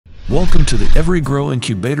Welcome to the EVERYGROW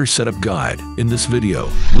Incubator Setup Guide. In this video,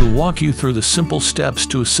 we'll walk you through the simple steps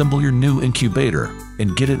to assemble your new incubator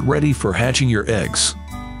and get it ready for hatching your eggs.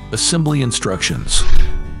 Assembly instructions.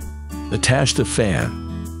 Attach the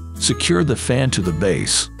fan. Secure the fan to the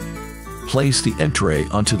base. Place the egg tray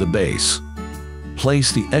onto the base.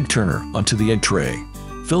 Place the egg turner onto the egg tray.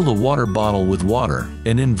 Fill the water bottle with water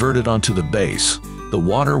and invert it onto the base. The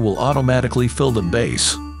water will automatically fill the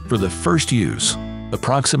base. For the first use,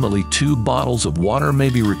 approximately 2 bottles of water may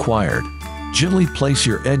be required. Gently place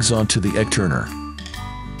your eggs onto the egg turner.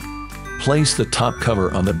 Place the top cover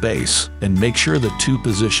on the base and make sure the 2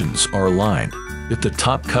 positions are aligned. If the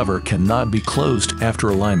top cover cannot be closed after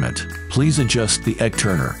alignment, please adjust the egg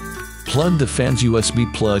turner. Plug the fan's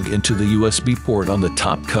USB plug into the USB port on the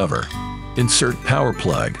top cover. Insert power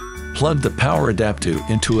plug. Plug the power adapter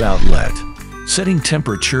into outlet. Setting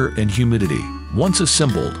temperature and humidity. Once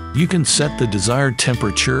assembled, you can set the desired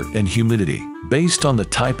temperature and humidity based on the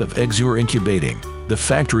type of eggs you're incubating. The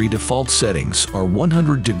factory default settings are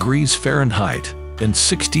 100 degrees Fahrenheit and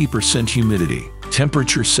 60% humidity.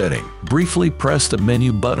 Temperature setting. Briefly press the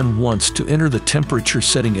menu button once to enter the temperature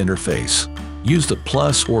setting interface. Use the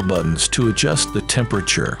plus or buttons to adjust the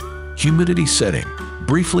temperature. Humidity setting.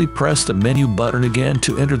 Briefly press the menu button again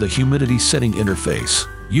to enter the humidity setting interface.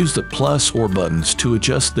 Use the plus or buttons to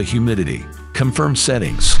adjust the humidity. Confirm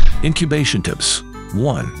settings. Incubation tips.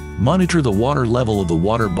 1. Monitor the water level of the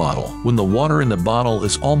water bottle. When the water in the bottle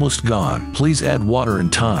is almost gone, please add water in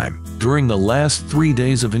time. During the last 3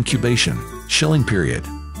 days of incubation, chilling period.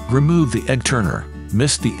 Remove the egg turner.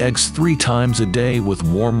 Mist the eggs 3 times a day with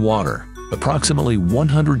warm water, approximately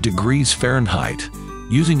 100 degrees Fahrenheit.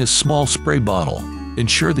 Using a small spray bottle,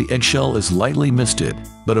 ensure the eggshell is lightly misted,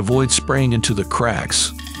 but avoid spraying into the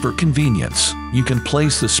cracks. For convenience, you can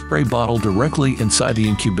place the spray bottle directly inside the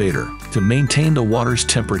incubator to maintain the water's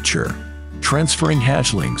temperature. Transferring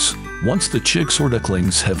hatchlings. Once the chicks or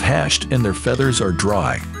ducklings have hatched and their feathers are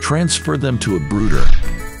dry, transfer them to a brooder.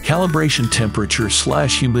 Calibration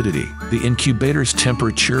temperature/humidity. The incubator's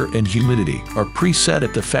temperature and humidity are preset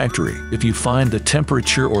at the factory. If you find the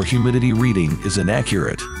temperature or humidity reading is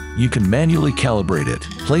inaccurate, you can manually calibrate it.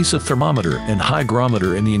 Place a thermometer and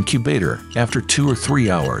hygrometer in the incubator after 2 or 3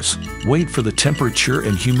 hours. Wait for the temperature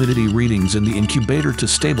and humidity readings in the incubator to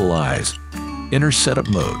stabilize. Enter setup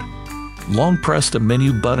mode. Long press the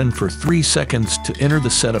menu button for 3 seconds to enter the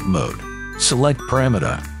setup mode. Select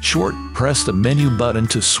parameter. Short, press the menu button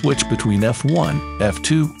to switch between F1,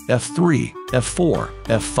 F2, F3, F4,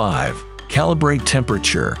 F5. Calibrate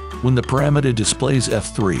temperature. When the parameter displays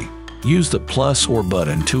F3, use the plus or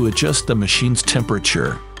button to adjust the machine's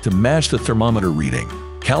temperature to match the thermometer reading.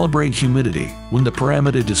 Calibrate humidity. When the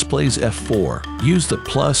parameter displays F4, use the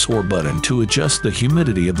plus or button to adjust the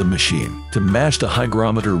humidity of the machine to match the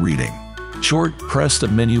hygrometer reading. Short, press the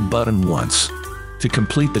menu button once to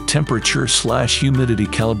complete the temperature/humidity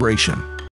calibration.